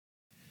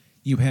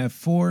 You have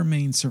 4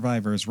 main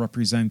survivors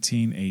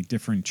representing a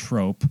different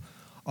trope.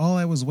 All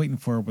I was waiting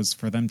for was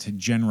for them to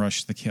gen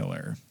rush the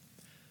killer.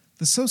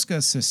 The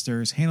Soska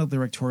sisters handled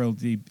directorial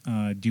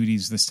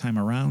duties this time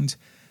around.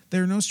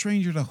 They're no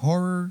stranger to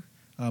horror.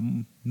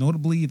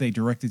 Notably, they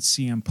directed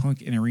CM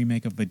Punk in a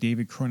remake of the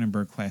David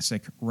Cronenberg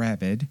classic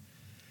Rabid.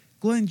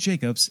 Glenn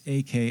Jacobs,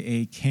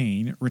 a.k.a.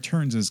 Kane,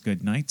 returns as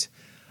Goodnight.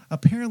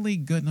 Apparently,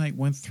 Goodnight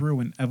went through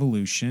an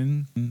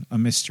evolution, a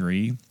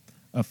mystery,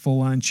 a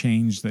full-on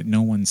change that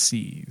no one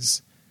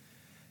sees.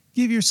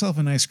 Give yourself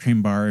an ice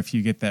cream bar if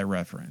you get that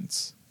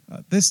reference.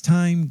 This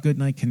time,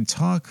 Goodnight can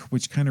talk,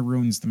 which kind of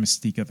ruins the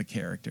mystique of the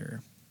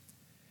character.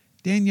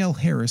 Danielle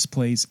Harris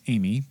plays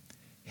Amy.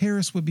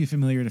 Harris would be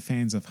familiar to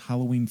fans of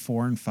Halloween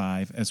 4 and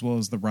 5, as well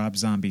as the Rob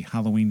Zombie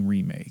Halloween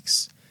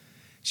remakes.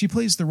 She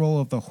plays the role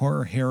of the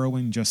horror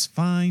heroine just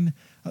fine.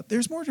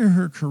 There's more to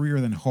her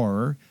career than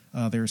horror.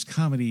 There's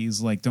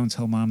comedies like Don't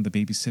Tell Mom the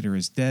Babysitter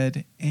is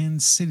Dead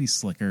and City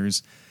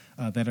Slickers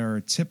that are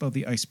a tip of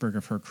the iceberg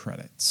of her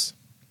credits.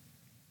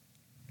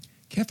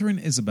 Catherine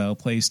Isabel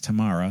plays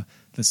Tamara,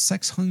 the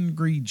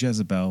sex-hungry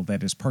Jezebel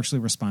that is partially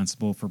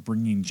responsible for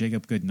bringing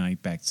Jacob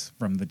Goodnight back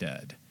from the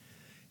dead.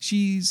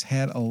 She's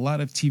had a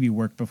lot of TV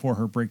work before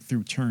her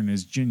breakthrough turn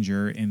as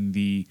Ginger in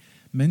the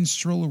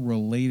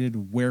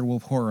menstrual-related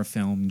werewolf horror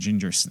film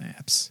Ginger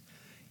Snaps.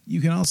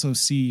 You can also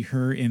see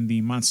her in the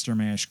Monster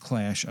Mash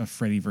clash of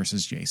Freddy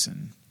vs.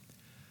 Jason.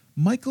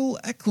 Michael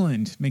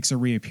Eklund makes a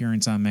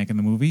reappearance on Mac in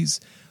the Movies.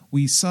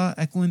 We saw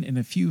Eklund in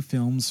a few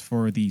films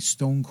for the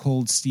Stone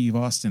Cold Steve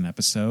Austin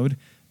episode.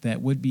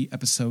 That would be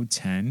episode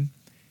 10.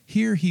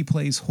 Here he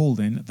plays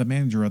Holden, the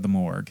manager of the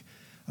morgue.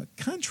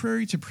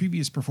 Contrary to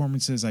previous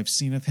performances I've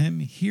seen of him,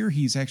 here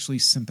he's actually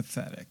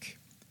sympathetic.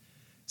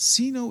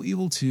 See No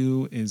Evil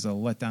 2 is a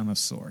letdown of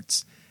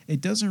sorts.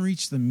 It doesn't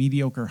reach the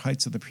mediocre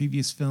heights of the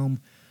previous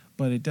film,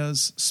 but it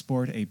does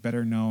sport a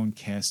better-known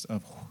cast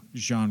of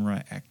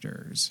genre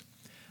actors.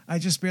 I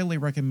just barely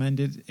recommend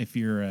it if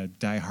you're a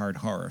die-hard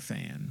horror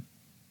fan.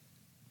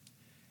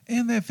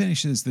 And that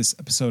finishes this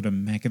episode of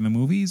Mac in the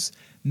Movies.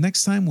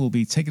 Next time we'll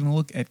be taking a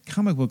look at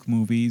comic book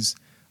movies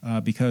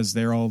because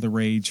they're all the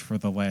rage for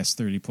the last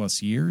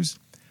 30-plus years.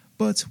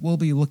 But we'll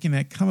be looking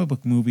at comic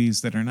book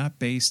movies that are not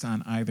based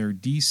on either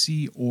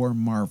DC or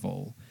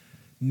Marvel.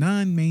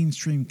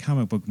 Non-mainstream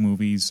comic book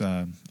movies,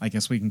 I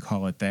guess we can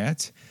call it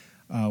that.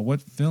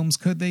 What films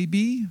could they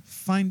be?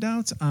 Find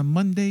out on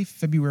Monday,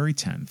 February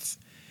 10th.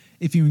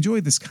 If you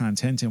enjoyed this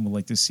content and would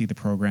like to see the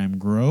program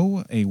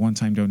grow, a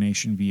one-time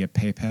donation via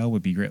PayPal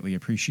would be greatly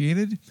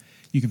appreciated.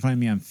 You can find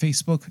me on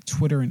Facebook,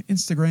 Twitter, and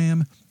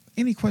Instagram.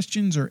 Any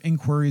questions or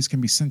inquiries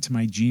can be sent to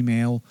my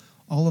Gmail,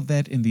 all of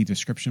that in the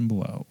description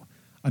below.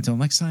 Until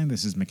next time,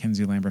 this is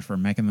Mackenzie Lambert for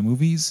Mac in the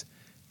Movies.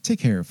 Take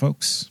care,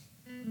 folks.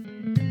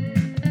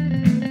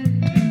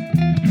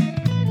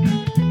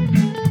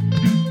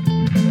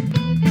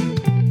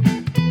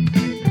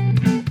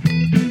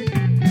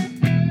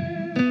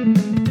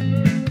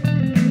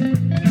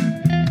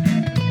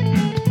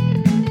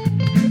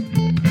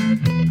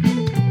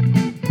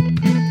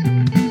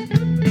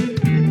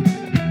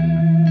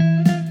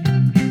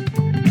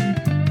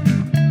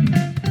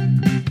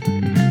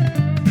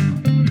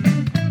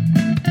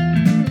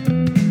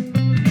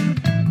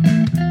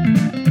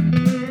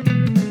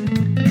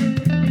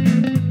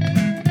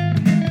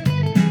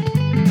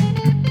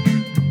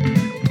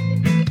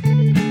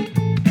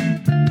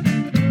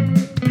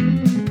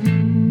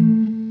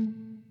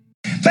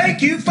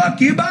 Fuck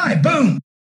you, bye, boom.